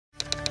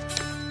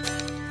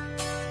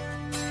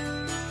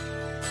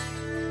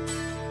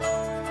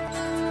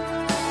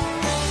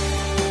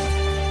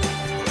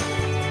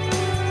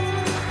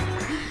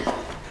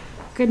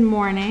Good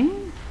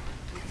morning.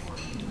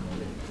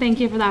 Thank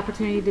you for the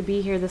opportunity to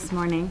be here this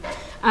morning.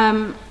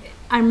 I'm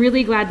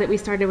really glad that we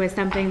started with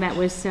something that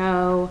was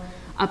so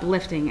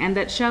uplifting and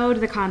that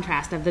showed the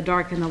contrast of the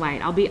dark and the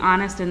light. I'll be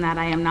honest in that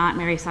I am not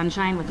Mary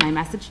Sunshine with my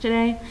message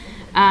today,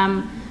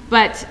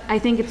 but I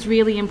think it's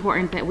really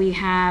important that we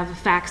have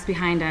facts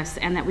behind us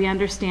and that we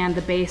understand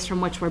the base from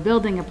which we're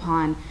building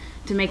upon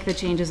to make the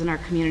changes in our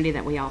community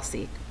that we all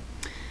seek.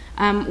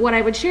 What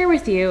I would share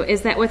with you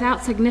is that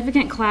without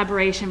significant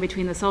collaboration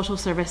between the social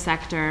service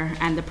sector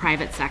and the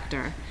private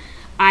sector,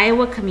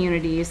 Iowa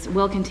communities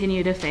will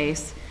continue to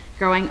face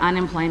growing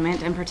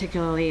unemployment and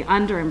particularly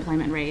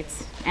underemployment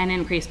rates and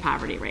increased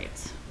poverty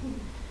rates.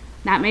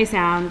 That may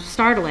sound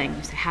startling.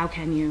 You say, how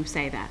can you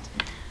say that?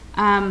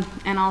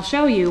 And I'll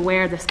show you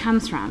where this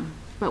comes from.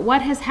 But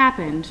what has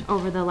happened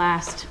over the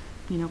last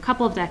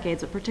couple of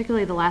decades, but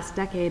particularly the last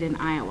decade in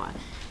Iowa,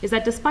 is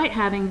that despite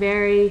having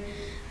very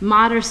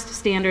modest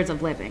standards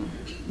of living,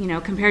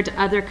 compared to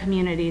other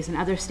communities and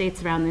other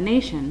states around the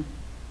nation,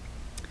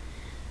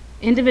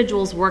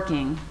 individuals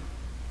working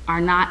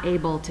are not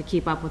able to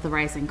keep up with the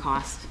rising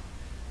cost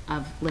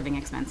of living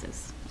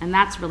expenses. And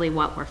that's really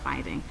what we're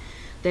finding.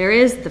 There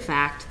is the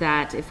fact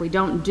that if we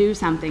don't do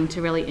something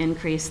to really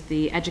increase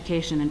the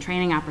education and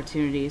training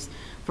opportunities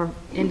for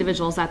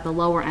individuals at the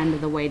lower end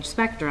of the wage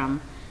spectrum,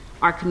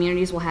 our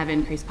communities will have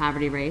increased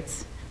poverty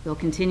rates. We'll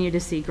continue to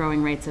see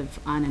growing rates of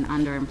un- and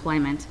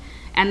underemployment.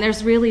 And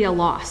there's really a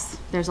loss.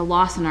 There's a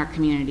loss in our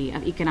community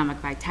of economic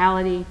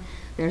vitality,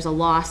 there's a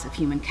loss of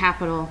human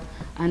capital,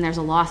 and there's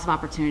a loss of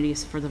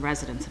opportunities for the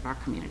residents of our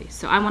community.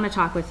 So I want to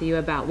talk with you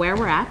about where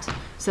we're at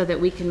so that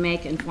we can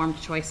make informed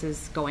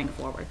choices going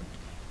forward.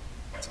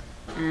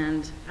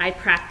 And I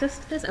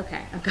practiced this.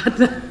 Okay, I've got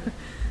the...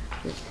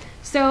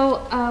 So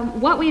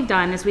what we've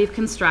done is we've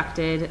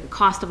constructed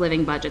cost of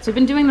living budgets. We've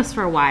been doing this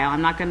for a while.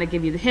 I'm not going to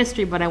give you the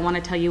history, but I want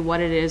to tell you what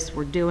it is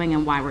we're doing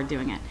and why we're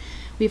doing it.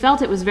 We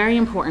felt it was very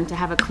important to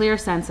have a clear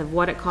sense of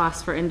what it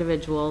costs for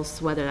individuals,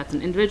 whether that's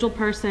an individual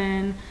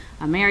person,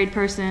 a married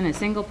person, a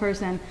single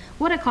person,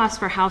 what it costs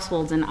for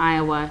households in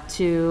Iowa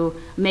to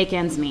make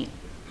ends meet.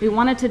 We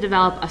wanted to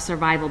develop a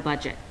survival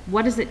budget.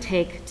 What does it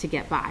take to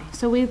get by?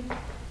 So we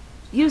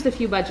used a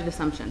few budget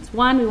assumptions.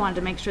 One, we wanted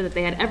to make sure that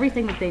they had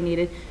everything that they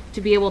needed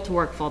to be able to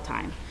work full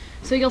time.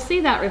 So you'll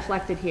see that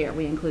reflected here.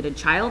 We included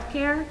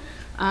childcare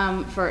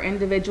for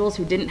individuals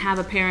who didn't have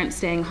a parent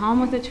staying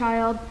home with a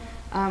child.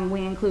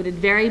 We included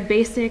very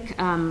basic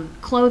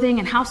clothing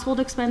and household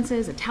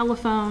expenses, a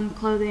telephone,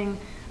 clothing,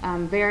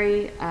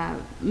 very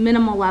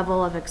minimal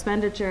level of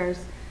expenditures.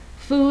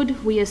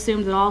 Food, we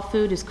assumed that all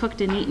food is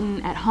cooked and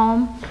eaten at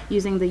home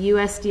using the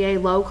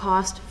USDA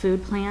low-cost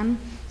food plan.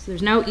 So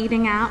there's no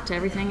eating out,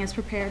 everything is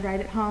prepared right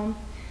at home.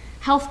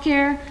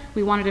 Healthcare,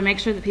 we wanted to make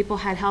sure that people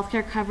had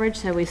healthcare coverage,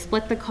 so we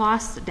split the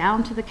costs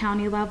down to the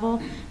county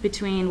level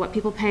between what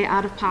people pay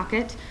out of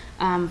pocket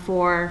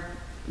for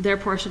their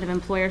portion of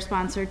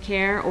employer-sponsored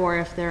care, or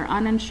if they're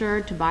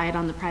uninsured, to buy it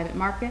on the private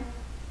market.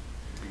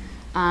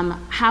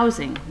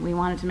 Housing, we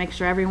wanted to make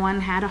sure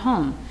everyone had a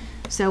home.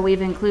 So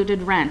we've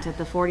included rent at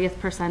the 40th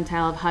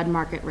percentile of HUD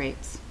market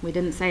rates. We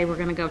didn't say we're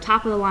going to go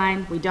top of the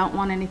line. We don't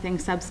want anything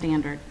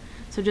substandard.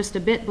 So just a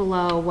bit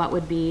below what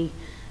would be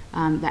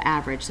the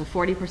average, so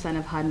 40%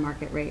 of HUD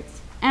market rates.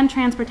 And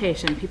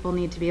transportation, people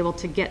need to be able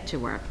to get to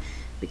work.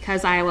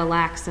 Because Iowa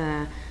lacks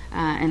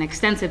an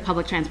extensive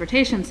public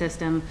transportation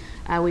system,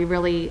 we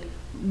really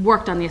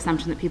worked on the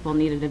assumption that people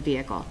needed a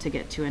vehicle to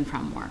get to and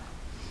from work.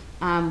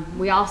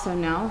 We also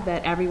know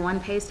that everyone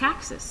pays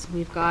taxes.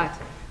 We've got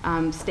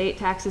state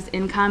taxes,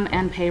 income,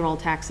 and payroll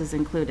taxes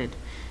included.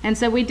 And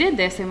so we did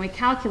this and we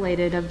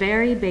calculated a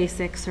very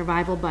basic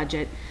survival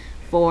budget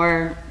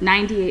for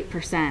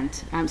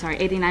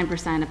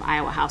 89% of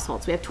Iowa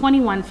households. We have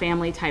 21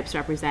 family types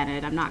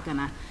represented. I'm not going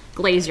to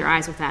glaze your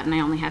eyes with that, and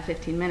I only have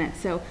 15 minutes.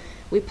 So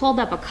we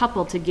pulled up a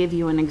couple to give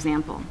you an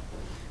example.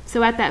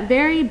 So at that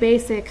very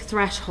basic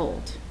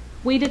threshold,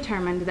 we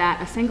determined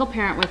that a single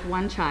parent with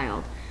one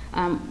child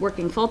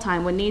working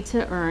full-time would need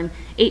to earn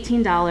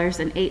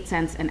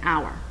 $18.08 an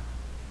hour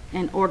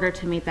in order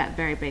to meet that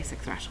very basic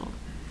threshold.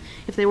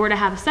 If they were to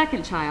have a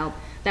second child,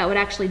 that would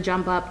actually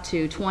jump up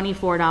to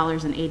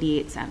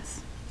 $24.88.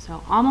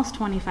 So almost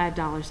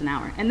 $25 an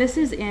hour. And this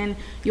is in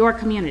your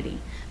community.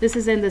 This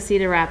is in the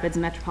Cedar Rapids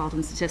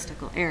Metropolitan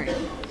Statistical Area.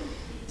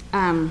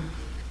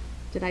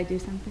 Did I do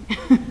something?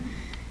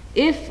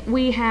 If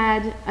we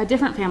had a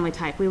different family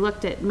type, we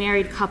looked at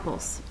married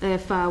couples.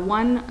 If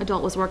one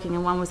adult was working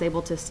and one was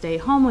able to stay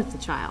home with the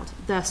child,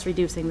 thus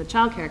reducing the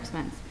child care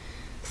expense,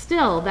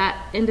 still that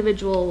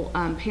individual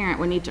parent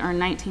would need to earn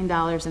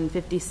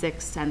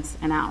 $19.56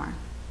 an hour.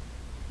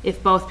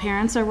 If both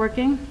parents are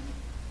working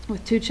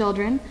with two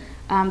children,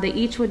 they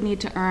each would need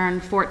to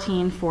earn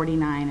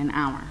 $14.49 an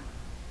hour.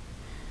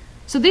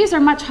 So these are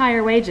much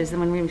higher wages than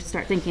when we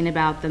start thinking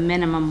about the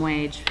minimum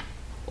wage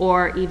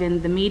or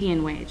even the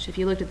median wage. If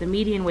you looked at the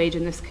median wage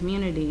in this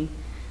community,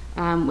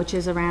 which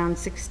is around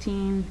it's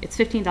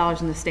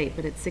 $15 in the state,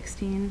 but it's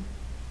 $16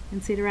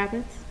 in Cedar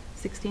Rapids,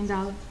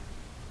 $16.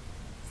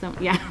 So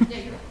yeah,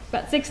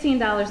 about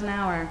 $16 an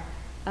hour.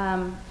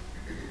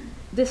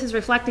 this is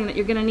reflecting that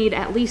you're going to need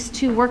at least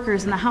 2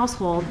 workers in the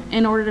household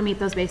in order to meet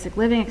those basic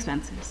living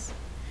expenses.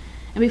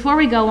 And before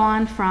we go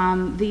on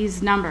from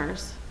these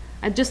numbers,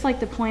 I'd just like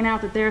to point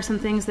out that there are some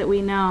things that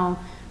we know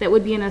that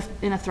would be in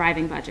a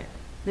thriving budget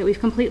that we've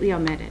completely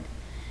omitted.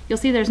 You'll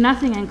see there's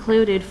nothing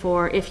included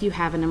for if you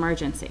have an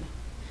emergency.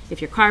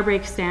 If your car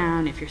breaks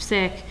down, if you're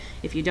sick,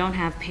 if you don't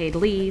have paid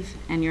leave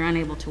and you're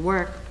unable to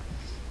work,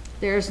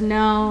 there's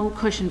no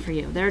cushion for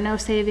you. There are no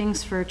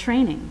savings for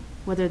training,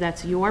 whether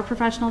that's your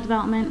professional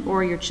development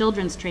or your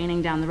children's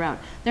training down the road.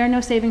 There are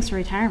no savings for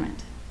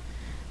retirement.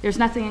 There's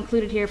nothing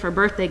included here for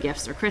birthday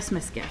gifts or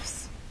Christmas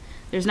gifts.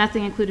 There's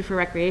nothing included for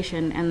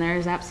recreation, and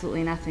there's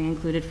absolutely nothing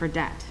included for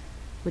debt,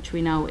 which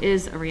we know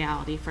is a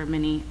reality for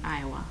many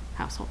Iowa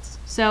households.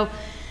 So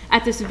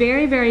at this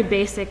very, very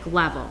basic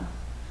level,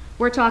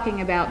 we're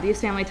talking about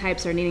these family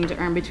types are needing to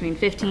earn between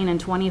 $15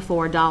 and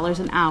 $24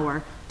 an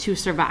hour to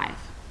survive.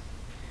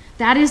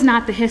 That is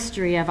not the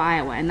history of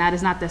Iowa, and that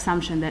is not the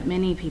assumption that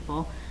many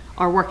people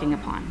are working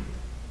upon.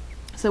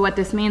 So what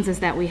this means is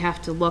that we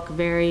have to look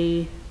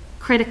very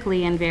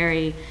critically and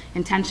very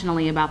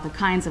intentionally about the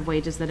kinds of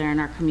wages that are in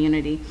our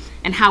community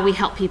and how we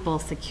help people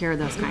secure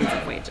those kinds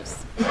of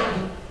wages.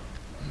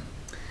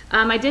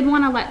 I did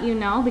want to let you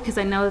know, because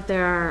I know that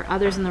there are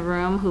others in the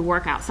room who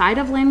work outside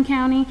of Lynn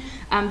County,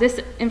 this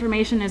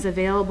information is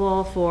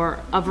available for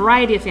a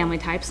variety of family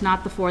types,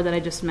 not the 4 that I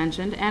just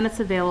mentioned, and it's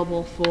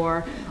available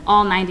for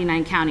all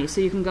 99 counties.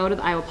 So you can go to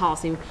the Iowa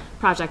Policy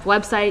Project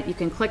website, you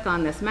can click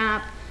on this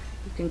map,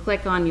 you can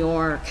click on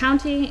your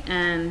county,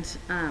 and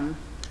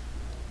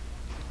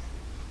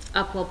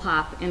up will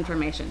pop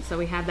information. So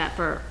we have that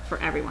for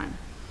everyone.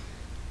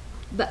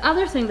 The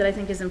other thing that I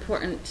think is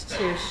important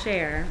to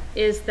share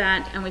is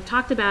that, and we've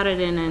talked about it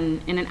in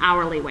an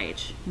hourly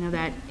wage, you know,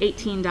 that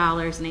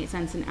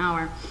 $18.08 an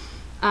hour.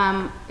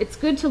 It's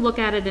good to look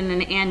at it in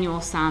an annual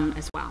sum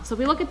as well. So if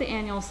we look at the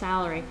annual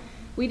salary,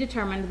 we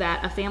determined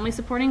that a family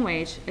supporting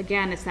wage,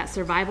 again, it's that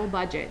survival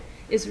budget,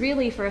 is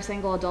really for a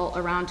single adult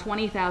around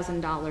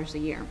 $20,000 a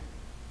year.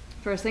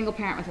 For a single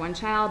parent with 1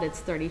 child, it's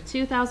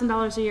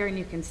 $32,000 a year, and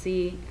you can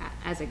see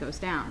as it goes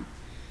down.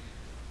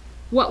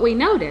 What we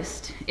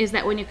noticed is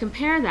that when you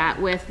compare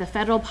that with the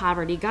federal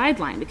poverty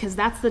guideline, because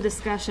that's the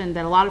discussion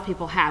that a lot of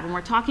people have, when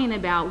we're talking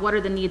about what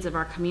are the needs of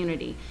our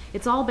community,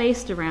 it's all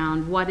based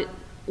around what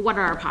are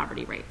our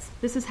poverty rates.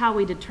 This is how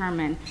we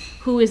determine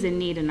who is in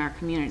need in our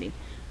community.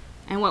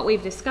 And what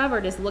we've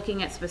discovered is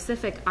looking at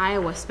specific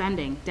Iowa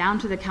spending down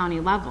to the county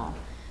level,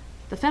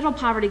 the federal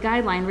poverty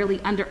guideline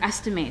really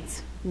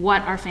underestimates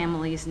what our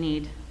families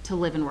need to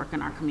live and work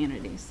in our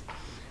communities.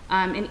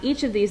 In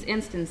each of these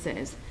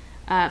instances,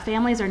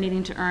 families are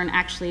needing to earn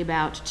actually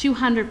about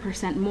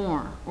 200%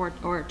 more,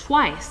 or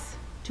twice,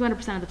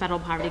 200% of the federal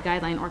poverty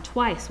guideline, or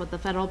twice what the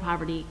federal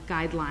poverty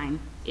guideline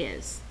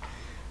is.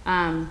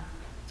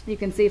 You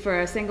can see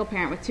for a single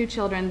parent with 2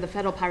 children, the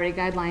federal poverty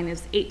guideline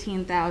is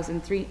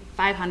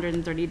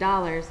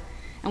 $18,530,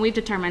 and we've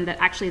determined that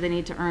actually they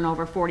need to earn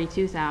over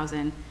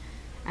 $42,000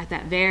 at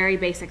that very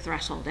basic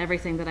threshold,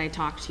 everything that I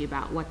talked to you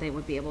about, what they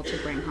would be able to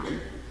bring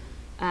home.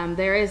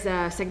 There is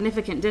a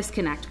significant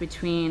disconnect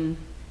between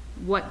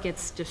what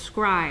gets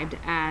described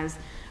as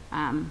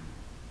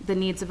the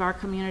needs of our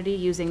community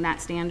using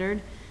that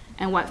standard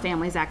and what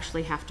families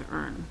actually have to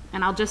earn.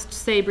 And I'll just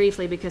say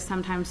briefly, because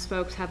sometimes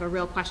folks have a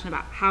real question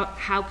about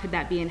how could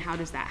that be and how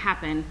does that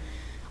happen.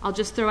 I'll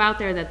just throw out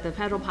there that the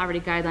federal poverty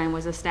guideline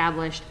was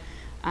established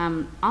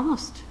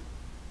almost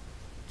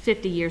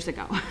 50 years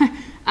ago.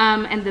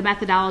 And the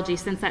methodology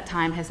since that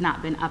time has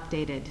not been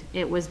updated.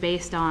 It was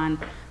based on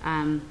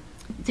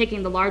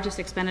taking the largest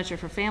expenditure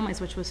for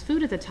families, which was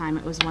food at the time.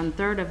 It was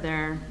 1/3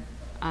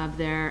 of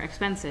their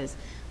expenses,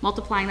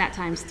 multiplying that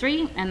times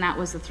 3, and that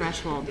was the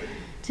threshold.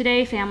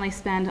 Today, families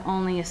spend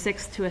only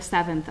 1/6 to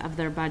 1/7 of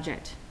their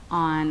budget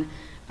on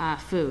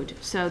food.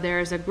 So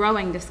there's a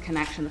growing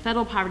disconnection. The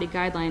federal poverty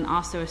guideline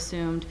also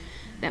assumed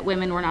that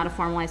women were not a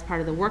formalized part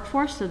of the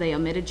workforce, so they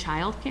omitted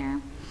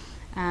childcare.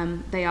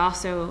 They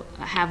also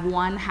have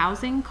one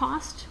housing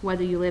cost,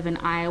 whether you live in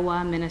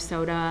Iowa,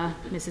 Minnesota,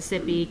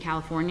 Mississippi,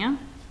 California.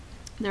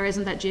 There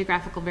isn't that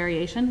geographical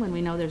variation when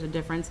we know there's a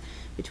difference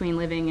between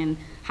living in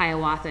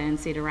Hiawatha and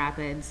Cedar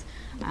Rapids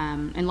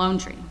and Lone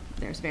Tree.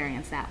 There's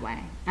variance that way.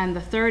 And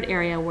the third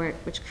area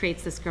which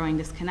creates this growing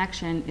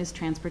disconnection is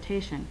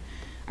transportation.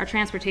 Our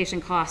transportation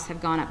costs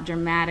have gone up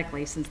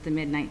dramatically since the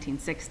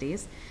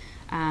mid-1960s.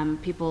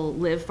 People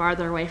live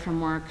farther away from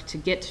work. To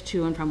get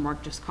to and from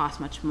work just costs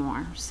much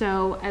more.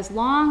 So as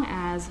long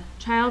as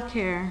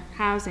childcare,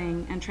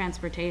 housing, and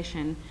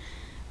transportation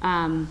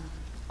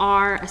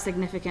are a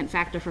significant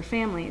factor for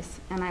families,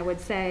 and I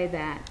would say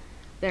that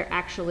they're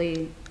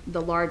actually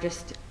the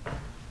largest,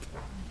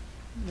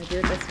 I'm going to do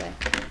it this way,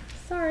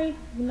 sorry,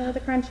 you know the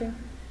crunching,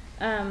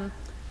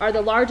 are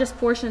the largest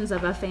portions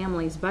of a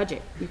family's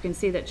budget. You can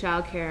see that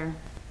childcare,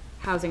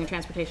 housing, and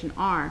transportation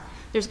are.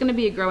 There's going to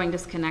be a growing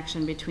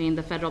disconnection between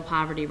the federal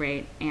poverty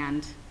rate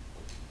and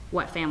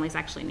what families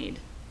actually need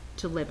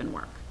to live and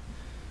work.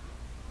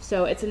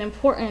 So it's an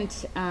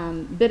important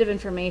bit of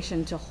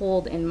information to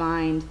hold in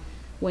mind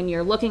when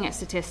you're looking at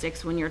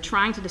statistics, when you're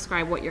trying to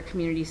describe what your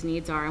community's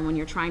needs are, and when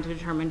you're trying to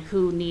determine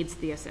who needs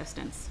the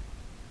assistance.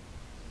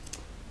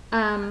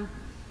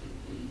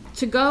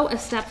 To go a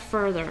step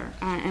further,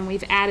 and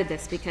we've added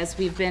this because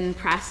we've been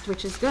pressed,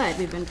 which is good,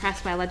 we've been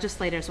pressed by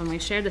legislators when we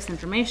shared this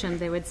information.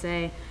 They would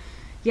say,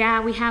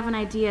 yeah, we have an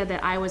idea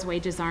that Iowa's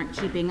wages aren't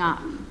keeping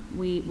up.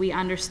 We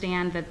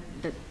understand that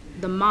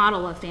the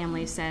model of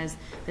families says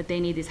that they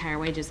need these higher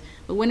wages.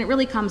 But when it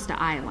really comes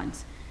to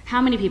Iowans,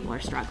 how many people are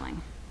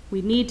struggling?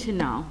 We need to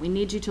know. We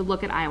need you to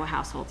look at Iowa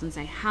households and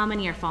say how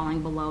many are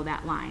falling below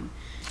that line.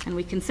 And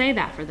we can say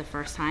that for the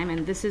first time,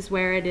 and this is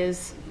where it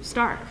is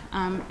stark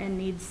and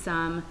needs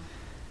some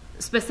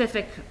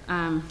specific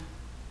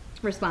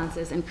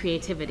responses and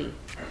creativity.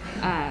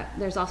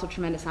 There's also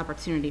tremendous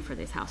opportunity for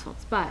these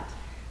households. But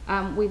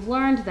we've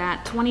learned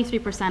that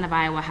 23% of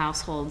Iowa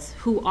households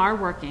who are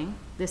working,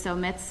 this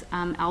omits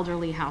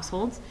elderly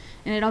households,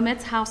 and it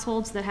omits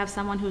households that have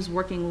someone who's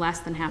working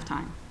less than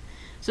half-time.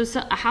 So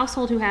a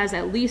household who has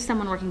at least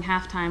someone working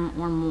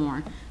half-time or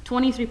more,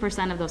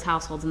 23% of those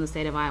households in the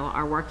state of Iowa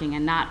are working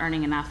and not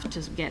earning enough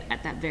to get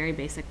at that very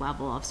basic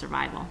level of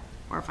survival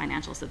or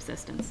financial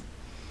subsistence.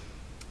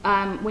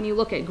 When you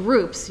look at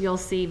groups, you'll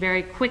see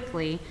very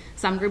quickly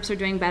some groups are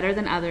doing better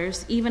than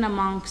others. Even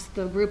amongst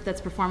the group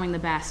that's performing the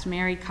best,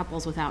 married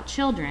couples without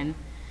children,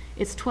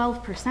 it's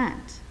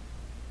 12%.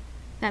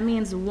 That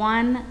means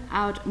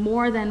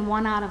more than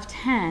 1 out of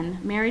 10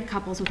 married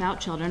couples without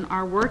children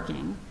are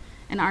working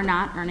and are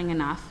not earning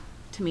enough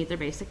to meet their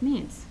basic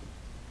needs.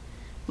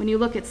 When you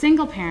look at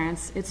single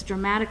parents, it's a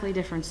dramatically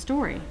different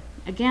story.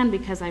 Again,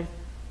 because I've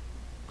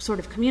sort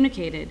of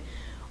communicated,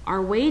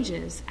 our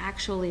wages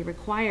actually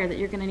require that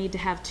you're going to need to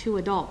have 2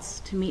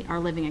 adults to meet our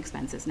living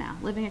expenses now.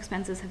 Living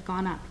expenses have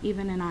gone up,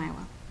 even in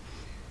Iowa.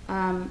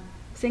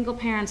 Single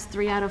parents,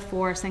 3 out of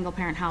 4 single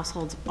parent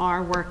households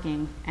are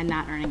working and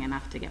not earning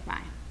enough to get by.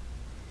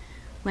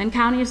 Lynn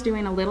County is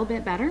doing a little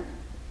bit better.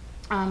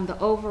 The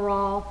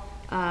overall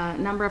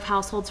number of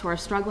households who are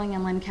struggling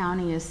in Lynn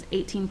County is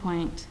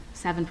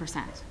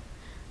 18.7%.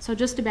 So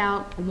just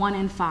about 1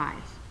 in 5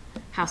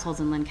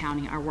 households in Lynn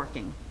County are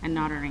working and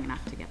not earning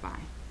enough to get by.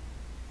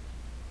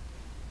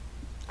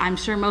 I'm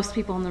sure most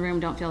people in the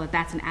room don't feel that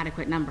that's an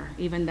adequate number,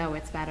 even though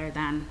it's better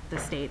than the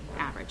state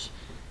average.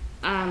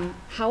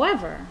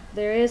 However,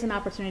 there is an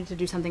opportunity to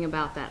do something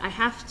about that. I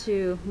have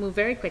to move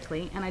very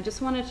quickly, and I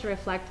just wanted to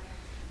reflect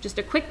just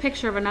a quick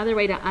picture of another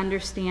way to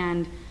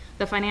understand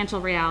the financial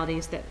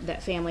realities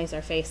that families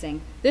are facing.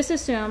 This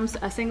assumes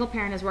a single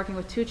parent is working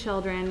with 2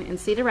 children in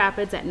Cedar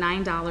Rapids at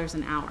 $9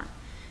 an hour.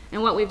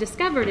 And what we've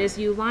discovered is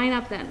you line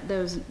up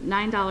those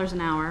 $9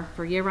 an hour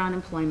for year-round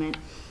employment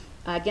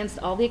against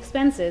all the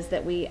expenses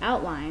that we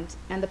outlined,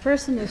 and the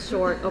person is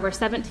short over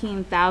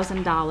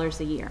 $17,000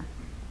 a year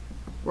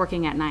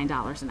working at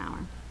 $9 an hour.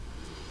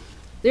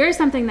 There is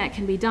something that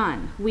can be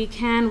done. We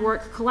can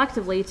work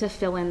collectively to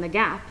fill in the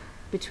gap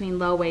between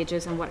low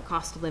wages and what it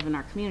costs to live in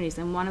our communities,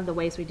 and one of the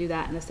ways we do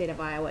that in the state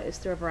of Iowa is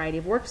through a variety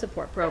of work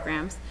support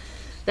programs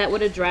that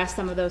would address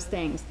some of those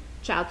things: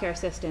 child care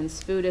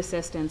assistance, food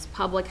assistance,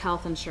 public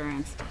health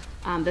insurance,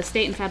 the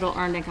state and federal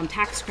earned income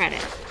tax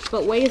credit,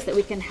 but ways that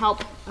we can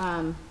help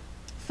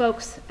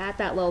folks at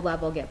that low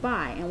level get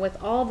by. And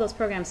with all of those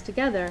programs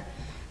together,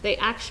 they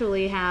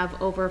actually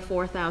have over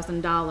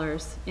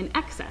 $4,000 in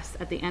excess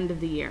at the end of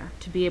the year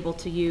to be able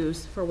to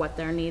use for what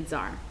their needs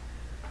are.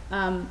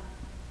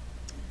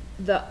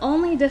 The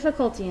only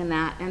difficulty in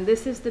that, and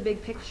this is the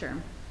big picture,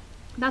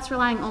 that's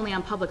relying only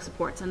on public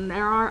supports, and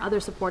there are other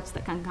supports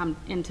that can come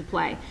into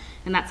play,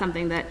 and that's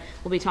something that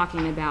we'll be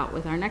talking about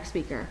with our next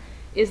speaker,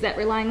 is that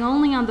relying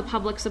only on the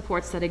public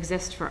supports that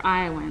exist for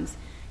Iowans,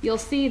 you'll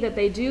see that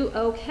they do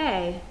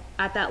okay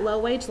at that low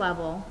wage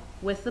level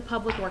with the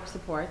public work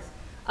supports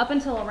up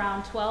until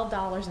around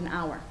 $12 an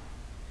hour.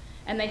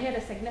 And they hit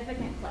a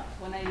significant cliff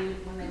when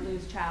they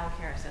lose child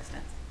care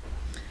assistance.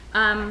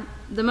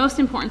 The most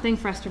important thing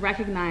for us to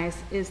recognize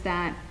is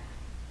that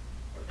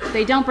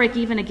they don't break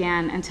even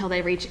again until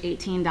they reach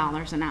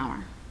 $18 an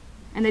hour.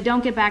 And they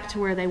don't get back to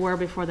where they were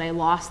before they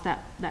lost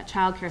that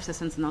child care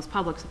assistance and those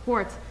public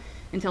supports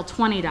until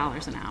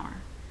 $20 an hour.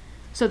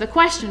 So the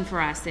question for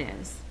us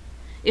is,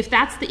 if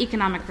that's the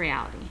economic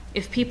reality,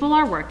 if people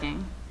are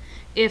working,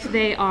 if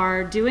they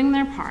are doing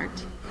their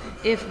part,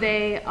 if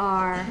they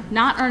are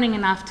not earning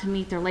enough to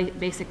meet their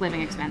basic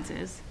living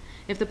expenses,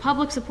 if the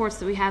public supports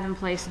that we have in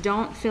place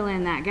don't fill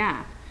in that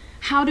gap,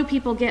 how do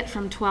people get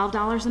from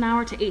 $12 an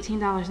hour to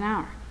 $18 an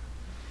hour?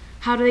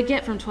 How do they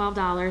get from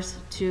 $12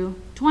 to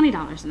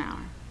 $20 an hour?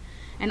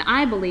 And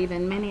I believe,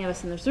 and many of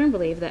us in this room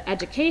believe, that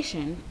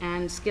education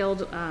and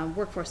skilled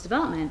workforce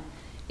development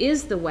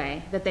is the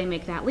way that they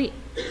make that leap.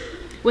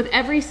 With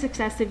every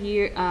successive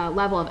year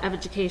level of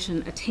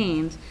education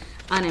attained,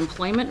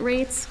 unemployment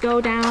rates go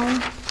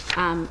down,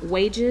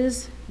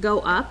 wages go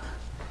up.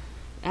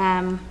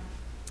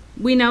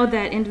 We know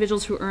that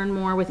individuals who earn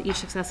more with each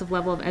successive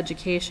level of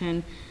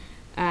education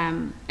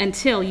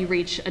until you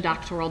reach a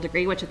doctoral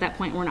degree, which at that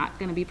point we're not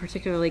going to be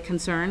particularly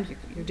concerned,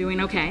 you're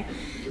doing okay.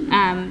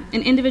 An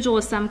individual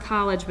with some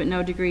college but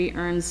no degree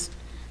earns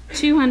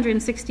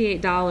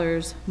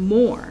 $268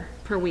 more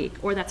per week,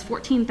 or that's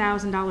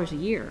 $14,000 a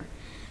year,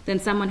 than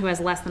someone who has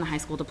less than a high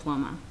school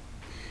diploma.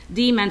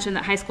 Dee mentioned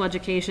that high school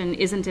education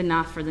isn't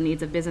enough for the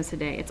needs of business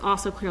today. It's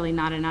also clearly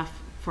not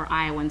enough for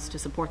Iowans to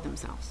support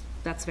themselves.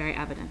 That's very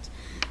evident.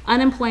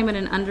 Unemployment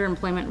and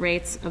underemployment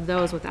rates of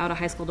those without a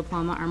high school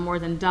diploma are more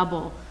than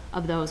double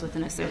of those with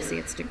an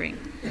associate's degree.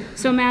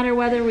 So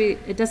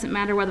it doesn't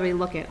matter whether we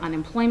look at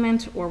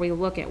unemployment or we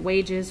look at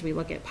wages, we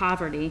look at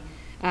poverty,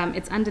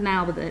 it's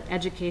undeniable that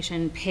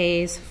education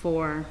pays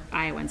for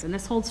Iowans. And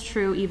this holds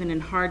true even in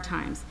hard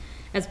times,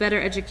 as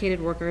better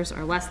educated workers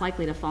are less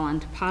likely to fall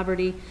into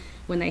poverty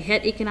when they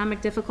hit economic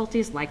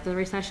difficulties like the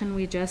recession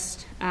we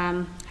just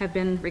have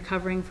been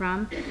recovering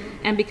from,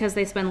 and because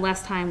they spend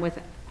less time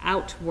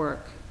without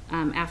work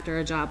after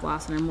a job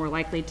loss and are more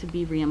likely to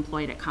be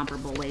reemployed at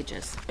comparable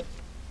wages.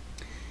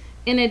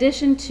 In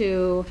addition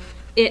to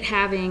it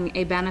having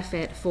a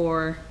benefit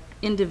for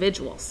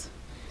individuals,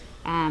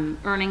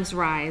 earnings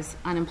rise,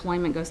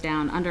 unemployment goes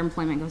down,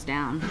 underemployment goes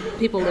down,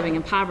 people living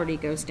in poverty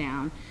goes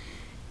down,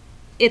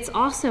 it's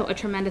also a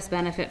tremendous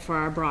benefit for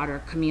our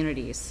broader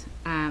communities.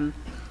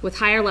 With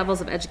higher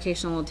levels of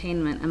educational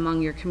attainment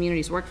among your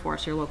community's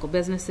workforce, your local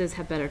businesses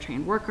have better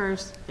trained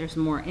workers, there's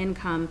more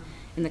income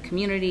in the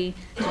community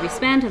to be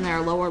spent, and there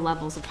are lower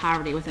levels of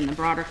poverty within the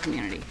broader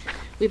community.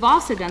 We've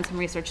also done some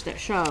research that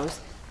shows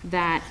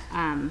that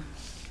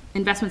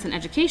investments in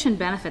education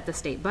benefit the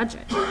state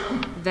budget,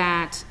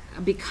 that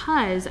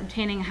because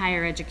obtaining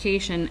higher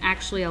education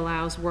actually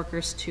allows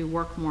workers to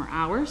work more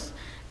hours,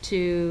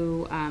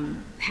 to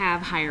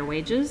have higher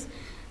wages,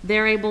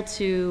 they're able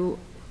to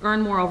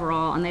earn more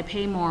overall, and they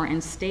pay more in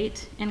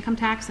state income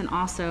tax and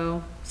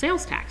also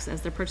sales tax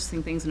as they're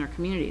purchasing things in our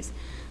communities.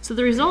 So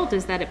the result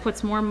is that it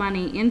puts more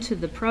money into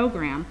the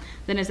program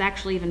than is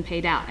actually even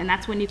paid out. And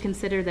that's when you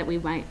consider that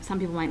some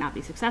people might not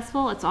be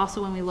successful. It's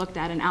also when we looked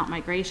at an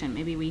out-migration.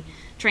 Maybe we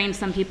trained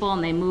some people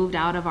and they moved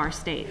out of our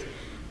state.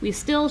 We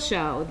still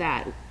show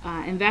that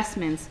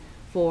investments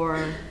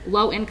for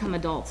low-income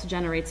adults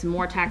generates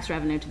more tax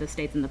revenue to the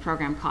state than the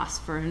program costs.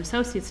 For an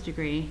associate's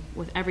degree,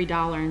 with every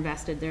dollar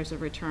invested, there's a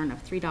return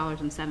of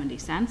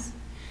 $3.70.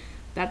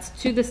 That's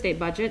to the state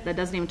budget. That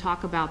doesn't even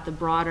talk about the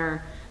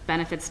broader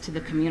benefits to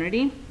the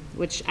community,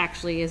 which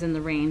actually is in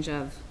the range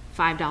of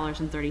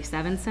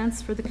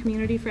 $5.37 for the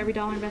community for every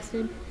dollar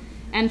invested.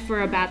 And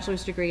for a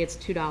bachelor's degree, it's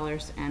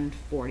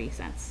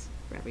 $2.40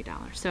 for every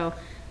dollar. So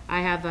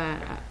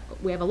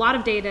we have a lot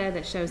of data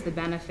that shows the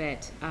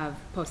benefit of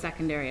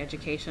post-secondary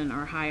education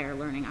or higher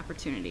learning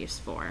opportunities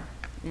for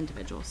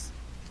individuals.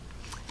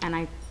 And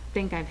I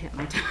think I've hit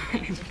my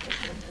time.